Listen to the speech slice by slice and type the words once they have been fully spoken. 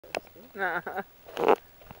Place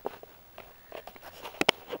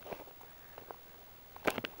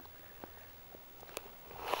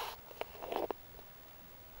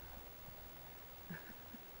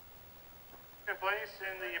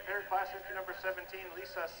in the impaired class entry number 17,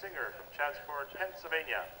 Lisa Singer from Chatsford,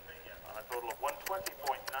 Pennsylvania, on a total of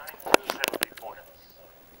 120.9270 points.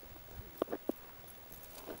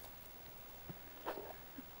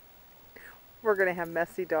 We're going to have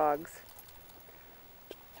messy dogs.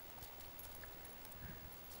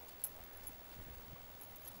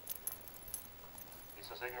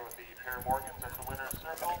 Lisa Singer with the pair of Morgans at the winner's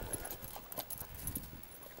circle.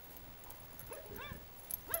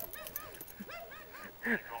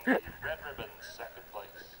 From the red ribbon, second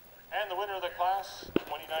place. And the winner of the class,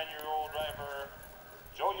 29-year-old driver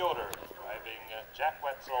Joe Yoder, driving Jack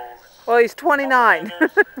Wetzel's... Well, he's 29.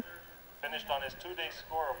 Finished on his two-day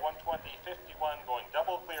score of 120.51, going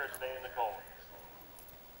double clear today in the cones.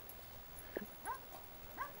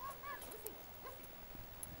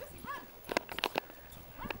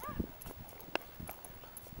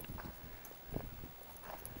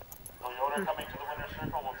 Joe Yoder coming to the winner's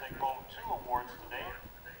circle will take home 2 awards today.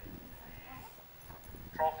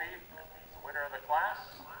 Trophy, the winner of the class,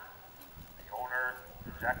 the owner,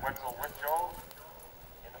 Jack Wetzel with Joe,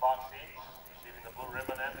 in the box seats, receiving the blue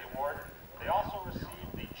ribbon and the award. They also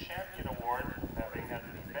received the champion award, having had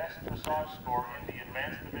the best dressage score in the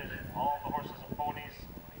advanced division. All the horses and ponies,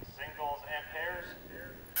 singles and pairs,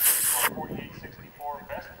 scored 48.64,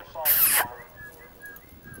 best dressage score.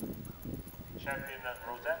 Champion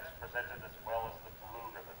Rosette presented as well as the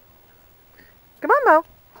blue ribbon. Come on, Mo.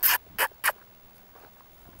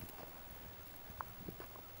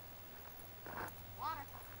 Water.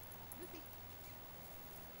 Luci.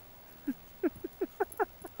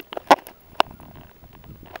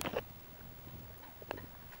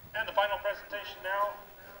 And the final presentation now.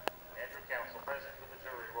 Andrew Council, president of the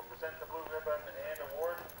jury, will present the blue ribbon and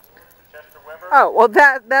award to Chester Weber. Oh, well,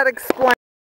 that explains.